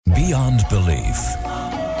Beyond Belief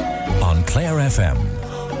on Clare FM.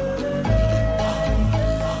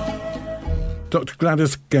 Dr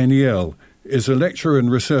Gladys Ganiel is a lecturer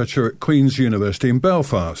and researcher at Queen's University in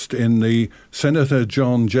Belfast in the Senator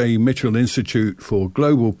John J. Mitchell Institute for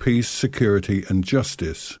Global Peace, Security and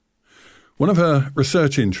Justice. One of her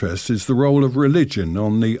research interests is the role of religion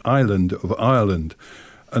on the island of Ireland,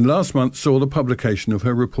 and last month saw the publication of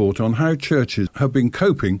her report on how churches have been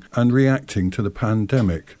coping and reacting to the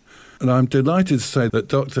pandemic. And I'm delighted to say that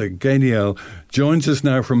Dr Ganiel joins us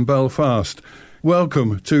now from Belfast.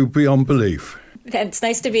 Welcome to Beyond Belief. It's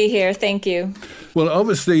nice to be here. Thank you. Well,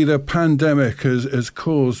 obviously the pandemic has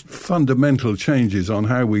caused fundamental changes on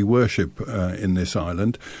how we worship in this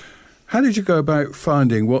island. How did you go about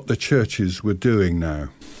finding what the churches were doing now?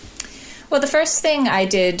 Well, the first thing I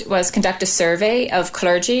did was conduct a survey of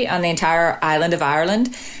clergy on the entire island of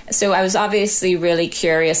Ireland. So I was obviously really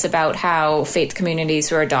curious about how faith communities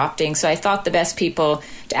were adopting. So I thought the best people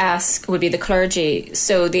to ask would be the clergy.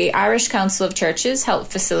 So the Irish Council of Churches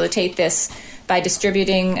helped facilitate this by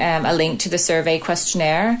distributing a link to the survey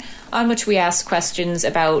questionnaire on which we asked questions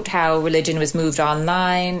about how religion was moved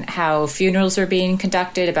online, how funerals were being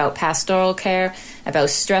conducted, about pastoral care, about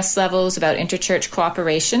stress levels, about interchurch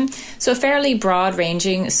cooperation. So a fairly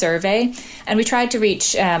broad-ranging survey. And we tried to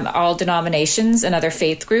reach all denominations and other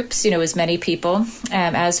faith groups, as many people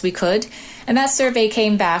as we could. And that survey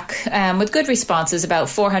came back with good responses, about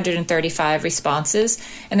 435 responses.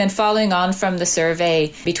 And then following on from the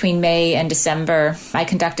survey between May and December, I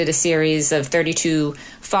conducted a series of 32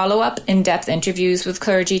 follow-up in-depth interviews with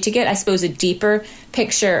clergy to get, I suppose, a deeper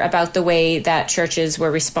picture about the way that churches were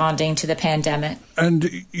responding to the pandemic. And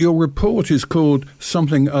your report is called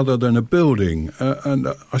Something Other Than a Building. And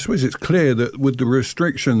I suppose it's clear that with the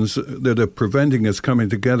restrictions that are preventing us coming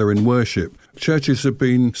together in worship, churches have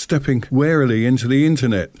been stepping warily into the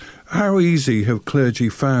internet. How easy have clergy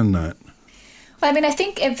found that? Well, I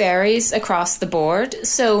think it varies across the board.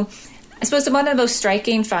 So I suppose one of the most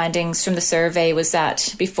striking findings from the survey was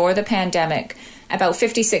that before the pandemic, about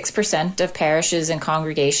 56% of parishes and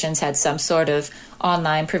congregations had some sort of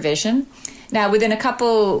online provision. Now, within a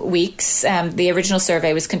couple weeks, the original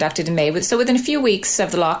survey was conducted in May. So within a few weeks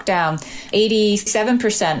of the lockdown,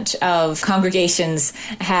 87% of congregations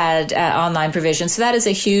had online provision. So that is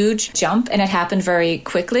a huge jump, and it happened very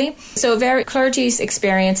quickly. So clergy's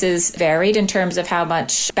experiences varied in terms of how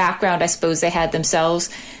much background, I suppose, they had themselves,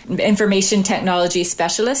 information technology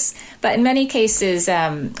specialists. But in many cases,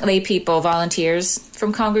 lay people, volunteers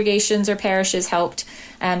from congregations or parishes helped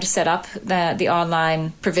to set up the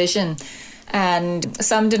online provision. And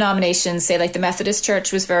some denominations, say like the Methodist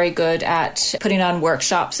Church, was very good at putting on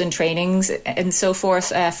workshops and trainings and so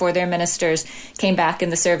forth for their ministers. Came back in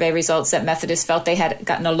the survey results that Methodists felt they had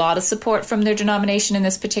gotten a lot of support from their denomination in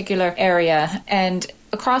this particular area. And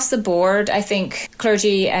across the board, I think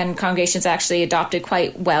clergy and congregations actually adopted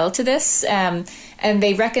quite well to this. And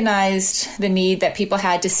they recognized the need that people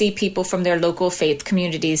had to see people from their local faith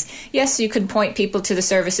communities. Yes, you could point people to the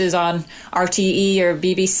services on RTE or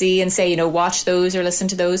BBC and say, watch those or listen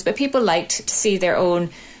to those. But people liked to see their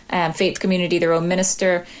own faith community, their own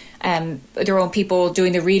minister, their own people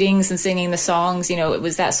doing the readings and singing the songs. It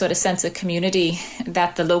was that sort of sense of community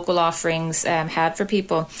that the local offerings had for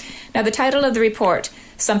people. Now, the title of the report,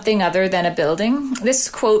 Something Other Than a Building, this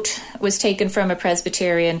quote was taken from a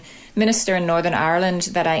Presbyterian minister in Northern Ireland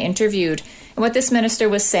that I interviewed. And what this minister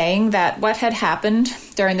was saying, that what had happened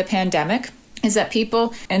during the pandemic is that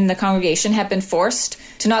people in the congregation have been forced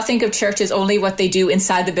to not think of church as only what they do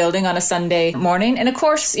inside the building on a Sunday morning. And of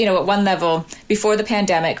course, at one level, before the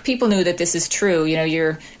pandemic, people knew that this is true.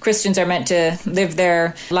 Your Christians are meant to live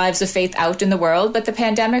their lives of faith out in the world. But the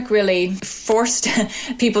pandemic really forced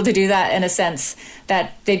people to do that in a sense,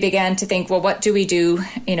 that they began to think, well, what do we do,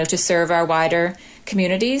 to serve our wider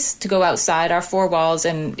communities, to go outside our four walls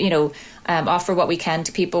and, offer what we can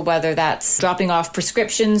to people, whether that's dropping off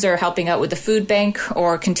prescriptions or helping out with the food bank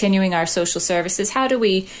or continuing our social services. How do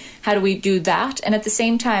we do that? And at the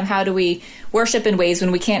same time, how do we worship in ways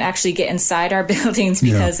when we can't actually get inside our buildings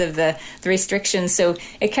because of the restrictions? So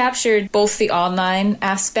it captured both the online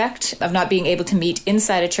aspect of not being able to meet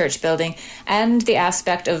inside a church building and the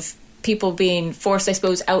aspect of people being forced, I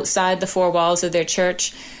suppose, outside the four walls of their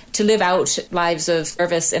church to live out lives of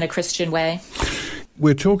service in a Christian way.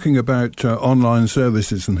 We're talking about online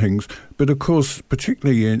services and things, but of course,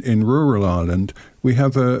 particularly in rural Ireland, we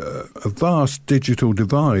have a vast digital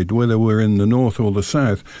divide, whether we're in the north or the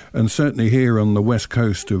south, and certainly here on the west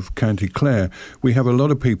coast of County Clare, we have a lot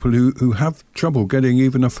of people who have trouble getting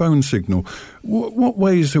even a phone signal. What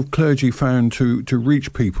ways have clergy found to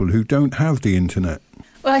reach people who don't have the internet?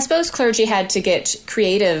 Well, I suppose clergy had to get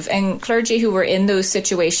creative, and clergy who were in those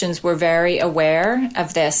situations were very aware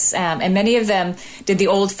of this. And many of them did the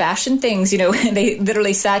old-fashioned things. They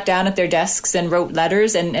literally sat down at their desks and wrote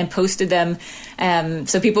letters and posted them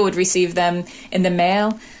so people would receive them in the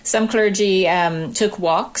mail. Some clergy took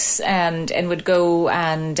walks and would go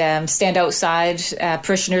and stand outside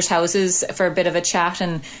parishioners' houses for a bit of a chat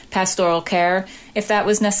and pastoral care if that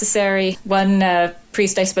was necessary. One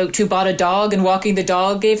priest I spoke to bought a dog, and walking the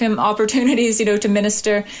dog gave him opportunities, to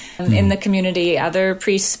minister in the community. Other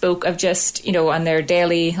priests spoke of just, on their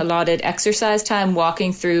daily allotted exercise time,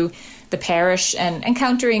 walking through the parish and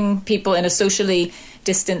encountering people in a socially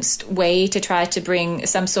distanced way to try to bring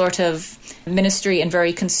some sort of ministry in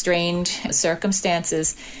very constrained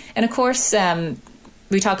circumstances. And of course,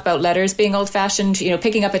 we talk about letters being old-fashioned,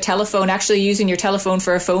 picking up a telephone, actually using your telephone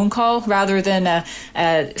for a phone call rather than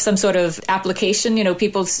some sort of application.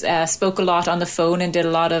 People spoke a lot on the phone and did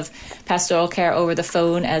a lot of pastoral care over the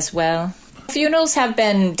phone as well. Funerals have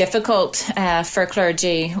been difficult for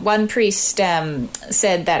clergy. One priest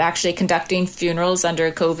said that actually conducting funerals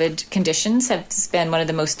under COVID conditions has been one of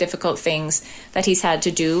the most difficult things that he's had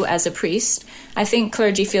to do as a priest. I think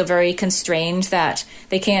clergy feel very constrained that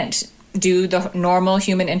they can't do the normal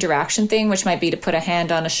human interaction thing, which might be to put a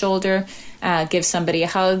hand on a shoulder, give somebody a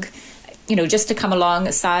hug, just to come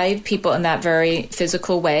alongside people in that very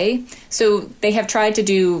physical way. So they have tried to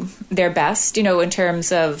do their best, in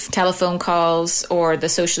terms of telephone calls or the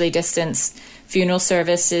socially distanced funeral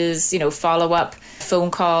services, follow-up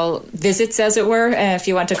phone call visits, as it were, if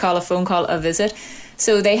you want to call a phone call a visit.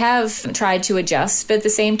 So they have tried to adjust, but at the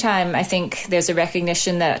same time, I think there's a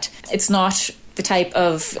recognition that it's not the type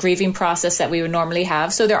of grieving process that we would normally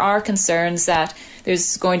have. So there are concerns that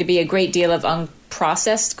there's going to be a great deal of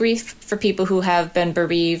unprocessed grief for people who have been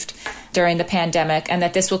bereaved during the pandemic, and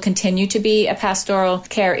that this will continue to be a pastoral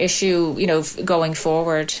care issue, going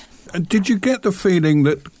forward. Did you get the feeling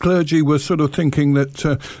that clergy were sort of thinking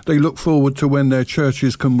that they look forward to when their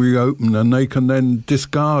churches can reopen and they can then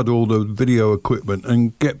discard all the video equipment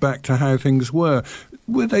and get back to how things were?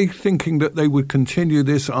 Were they thinking that they would continue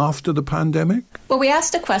this after the pandemic? Well, we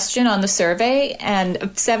asked a question on the survey, and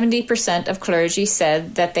 70% of clergy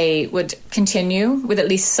said that they would continue with at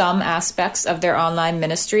least some aspects of their online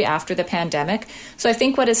ministry after the pandemic. So I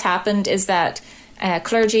think what has happened is that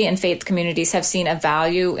clergy and faith communities have seen a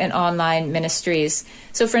value in online ministries.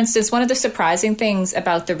 So, for instance, one of the surprising things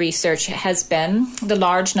about the research has been the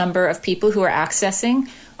large number of people who are accessing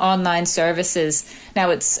online services. Now,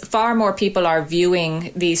 it's far more people are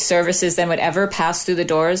viewing these services than would ever pass through the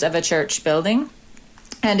doors of a church building.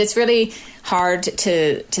 And it's really hard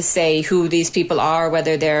to say who these people are,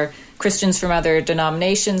 whether they're Christians from other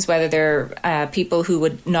denominations, whether they're people who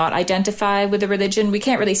would not identify with a religion. We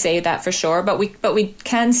can't really say that for sure, but we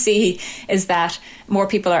can see is that more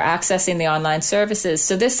people are accessing the online services.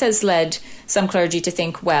 So this has led some clergy to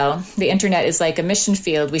think, well, the internet is like a mission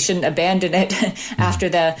field. We shouldn't abandon it after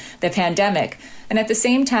the pandemic. And at the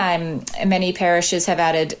same time, many parishes have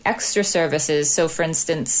added extra services. So, for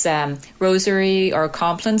instance, rosary or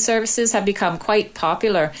compline services have become quite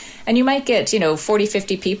popular. And you might get, 40,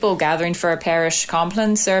 50 people gathering for a parish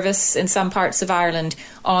compline service in some parts of Ireland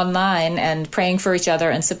online and praying for each other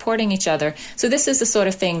and supporting each other. So this is the sort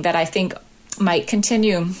of thing that I think might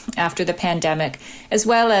continue after the pandemic, as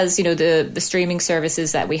well as, the streaming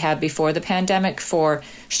services that we had before the pandemic for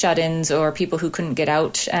shut-ins or people who couldn't get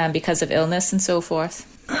out because of illness and so forth.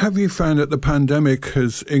 Have you found that the pandemic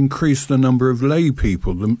has increased the number of lay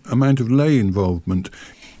people, the amount of lay involvement?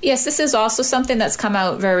 Yes, this is also something that's come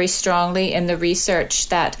out very strongly in the research,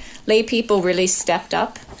 that lay people really stepped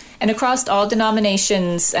up. And across all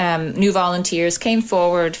denominations, new volunteers came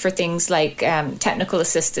forward for things like technical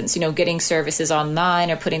assistance, getting services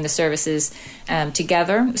online or putting the services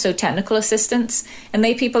together. So technical assistance. And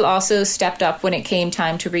lay people also stepped up when it came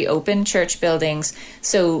time to reopen church buildings.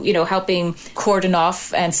 So, helping cordon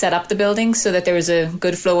off and set up the buildings so that there was a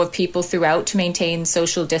good flow of people throughout to maintain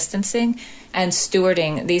social distancing and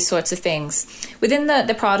stewarding, these sorts of things. Within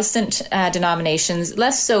the Protestant denominations,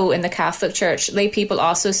 less so in the Catholic Church, lay people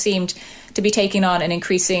also seemed to be taking on an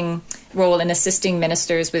increasing role in assisting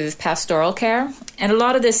ministers with pastoral care. And a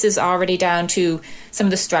lot of this is already down to some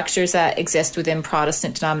of the structures that exist within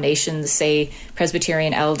Protestant denominations, say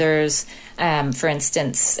Presbyterian elders, for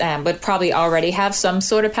instance, would probably already have some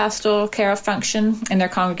sort of pastoral care function in their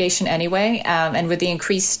congregation anyway. And with the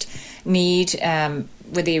increased need,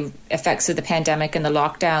 with the effects of the pandemic and the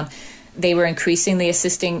lockdown, they were increasingly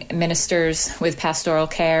assisting ministers with pastoral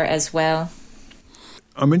care as well.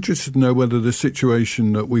 I'm interested to know whether the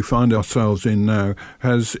situation that we find ourselves in now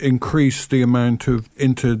has increased the amount of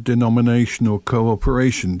interdenominational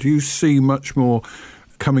cooperation. Do you see much more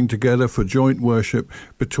coming together for joint worship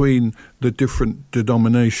between the different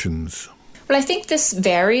denominations? Well, I think this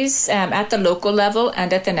varies at the local level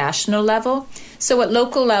and at the national level. So at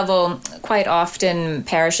local level, quite often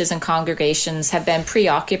parishes and congregations have been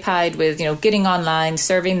preoccupied with, getting online,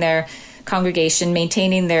 serving their congregation,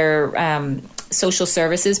 maintaining their social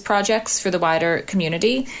services projects for the wider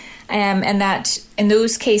community, and that in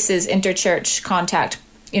those cases interchurch contact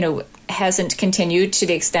hasn't continued to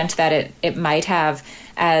the extent that it might have,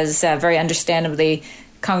 as very understandably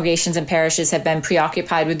congregations and parishes have been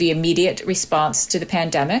preoccupied with the immediate response to the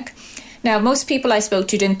pandemic. Now, most people I spoke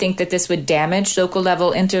to didn't think that this would damage local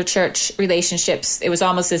level interchurch relationships. It was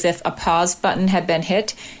almost as if a pause button had been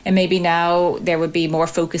hit, and maybe now there would be more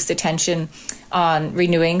focused attention on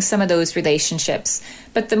renewing some of those relationships.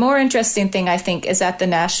 But the more interesting thing, I think, is at the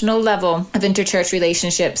national level of interchurch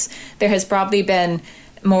relationships, there has probably been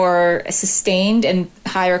more sustained and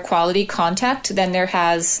higher quality contact than there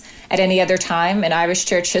has at any other time in Irish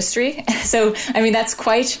church history. So, that's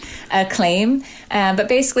quite a claim. But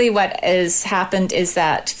basically what has happened is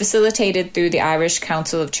that, facilitated through the Irish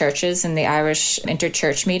Council of Churches and the Irish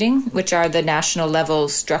Interchurch Meeting, which are the national level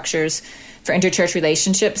structures for interchurch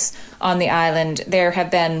relationships on the island, there have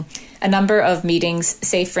been a number of meetings,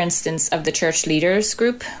 say, for instance, of the Church Leaders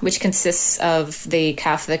Group, which consists of the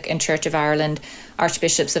Catholic and Church of Ireland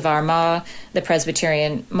Archbishops of Armagh, the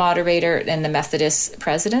Presbyterian moderator, and the Methodist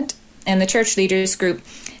president. And the Church Leaders Group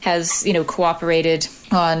has, cooperated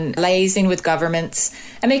on liaising with governments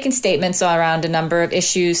and making statements around a number of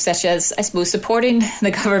issues, such as, I suppose, supporting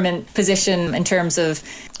the government position in terms of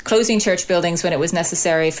closing church buildings when it was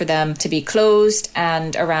necessary for them to be closed,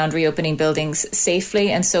 and around reopening buildings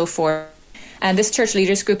safely and so forth. And this church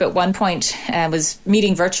leaders group at one point was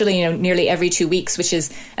meeting virtually, nearly every 2 weeks, which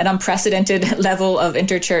is an unprecedented level of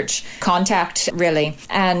interchurch contact, really.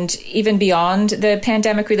 And even beyond the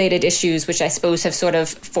pandemic-related issues, which I suppose have sort of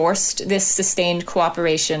forced this sustained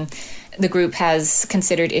cooperation, the group has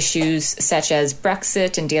considered issues such as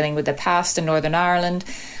Brexit and dealing with the past in Northern Ireland,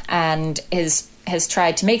 and has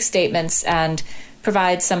tried to make statements and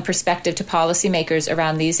provide some perspective to policymakers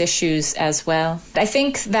around these issues as well. I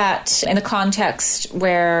think that in the context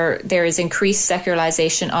where there is increased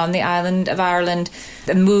secularization on the island of Ireland,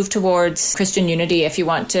 the move towards Christian unity, if you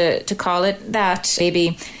want to call it that,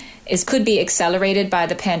 maybe could be accelerated by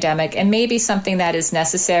the pandemic, and maybe something that is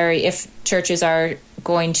necessary if churches are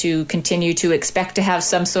going to continue to expect to have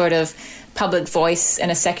some sort of public voice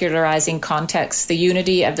in a secularizing context. The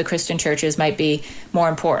unity of the Christian churches might be more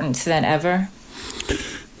important than ever.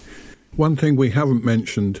 One thing we haven't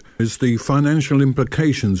mentioned is the financial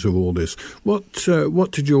implications of all this.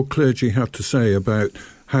 What did your clergy have to say about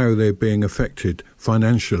how they're being affected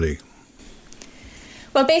financially?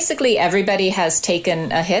 Well, basically everybody has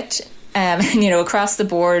taken a hit. Across the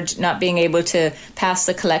board, not being able to pass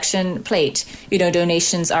the collection plate,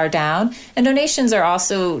 donations are down. And donations are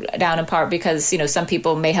also down in part because, some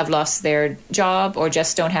people may have lost their job or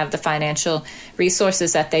just don't have the financial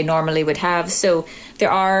resources that they normally would have. So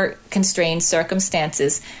there are constrained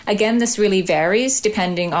circumstances. Again, this really varies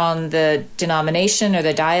depending on the denomination or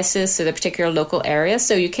the diocese or the particular local area.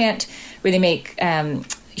 So you can't really make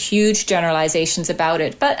huge generalizations about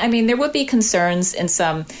it. But, there would be concerns in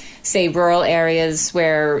some, say, rural areas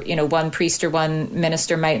where, one priest or one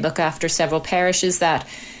minister might look after several parishes, that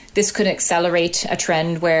this could accelerate a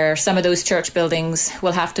trend where some of those church buildings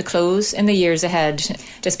will have to close in the years ahead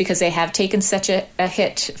just because they have taken such a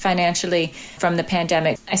hit financially from the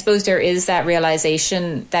pandemic. I suppose there is that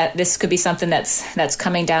realization that this could be something that's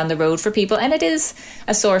coming down the road for people, and it is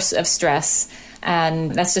a source of stress.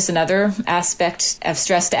 And that's just another aspect of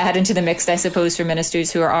stress to add into the mix, I suppose, for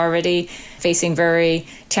ministers who are already facing very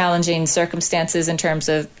challenging circumstances in terms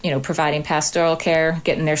of, providing pastoral care,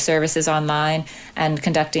 getting their services online, and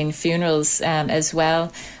conducting funerals as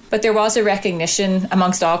well. But there was a recognition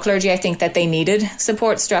amongst all clergy, I think, that they needed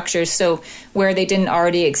support structures. So where they didn't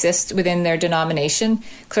already exist within their denomination,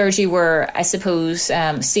 clergy were, I suppose,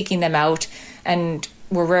 seeking them out and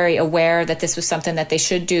were very aware that this was something that they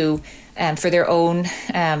should do for their own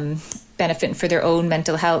benefit and for their own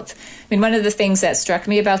mental health. One of the things that struck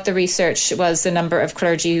me about the research was the number of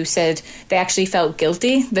clergy who said they actually felt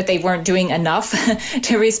guilty that they weren't doing enough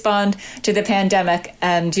to respond to the pandemic.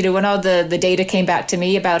 And, when all the data came back to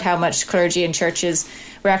me about how much clergy and churches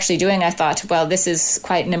were actually doing, I thought, well, this is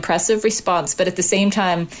quite an impressive response. But at the same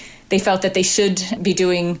time, they felt that they should be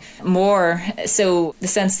doing more. So the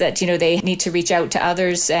sense that, they need to reach out to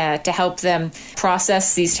others to help them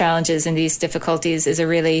process these challenges and these difficulties is a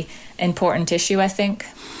really important issue, I think.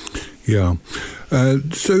 Yeah.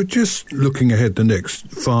 So just looking ahead the next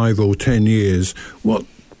 5 or 10 years, what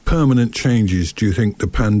permanent changes do you think the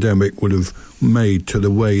pandemic would have made to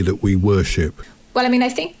the way that we worship? Well, I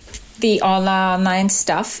think the online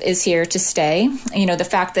stuff is here to stay. The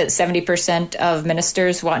fact that 70% of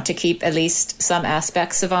ministers want to keep at least some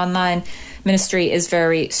aspects of online ministry is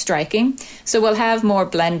very striking. So we'll have more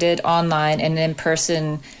blended online and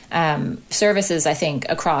in-person services, I think,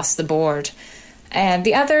 across the board. And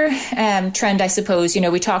the other trend, I suppose,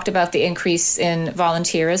 we talked about the increase in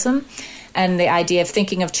volunteerism and the idea of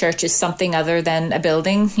thinking of church as something other than a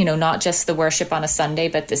building, not just the worship on a Sunday,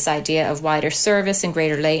 but this idea of wider service and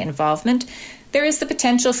greater lay involvement. There is the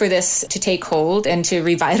potential for this to take hold and to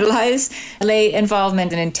revitalize lay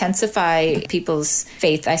involvement and intensify people's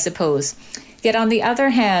faith, I suppose. Yet on the other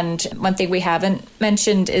hand, one thing we haven't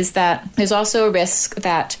mentioned is that there's also a risk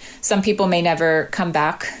that some people may never come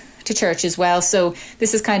back to church as well. So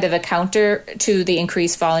this is kind of a counter to the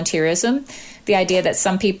increased volunteerism. The idea that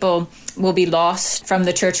some people will be lost from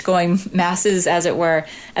the church-going masses, as it were,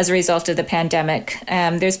 as a result of the pandemic.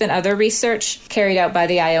 There's been other research carried out by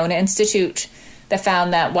the Iona Institute that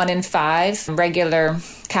found that 1 in 5 regular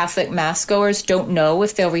Catholic Mass goers don't know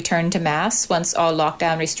if they'll return to Mass once all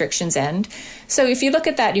lockdown restrictions end. So if you look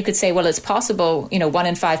at that, you could say, well, it's possible, 1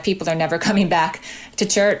 in 5 people are never coming back to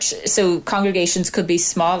church. So congregations could be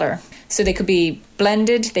smaller. So they could be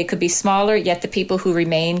blended, they could be smaller, yet the people who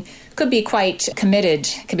remain could be quite committed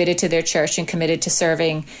to their church and committed to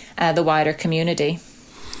serving the wider community.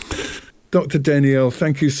 Dr. Ganiel,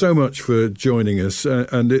 thank you so much for joining us,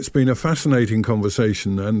 and it's been a fascinating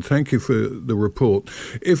conversation, and thank you for the report.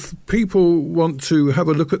 If people want to have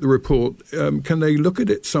a look at the report, can they look at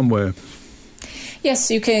it somewhere?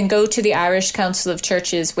 Yes, you can go to the Irish Council of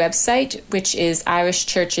Churches website, which is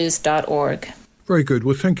irishchurches.org. Very good.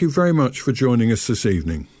 Well, thank you very much for joining us this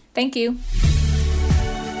evening. Thank you.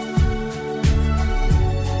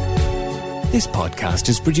 This podcast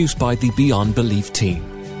is produced by the Beyond Belief team.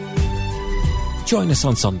 Join us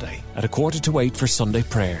on Sunday at 7:45 for Sunday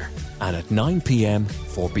prayer and at 9 p.m.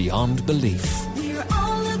 for Beyond Belief.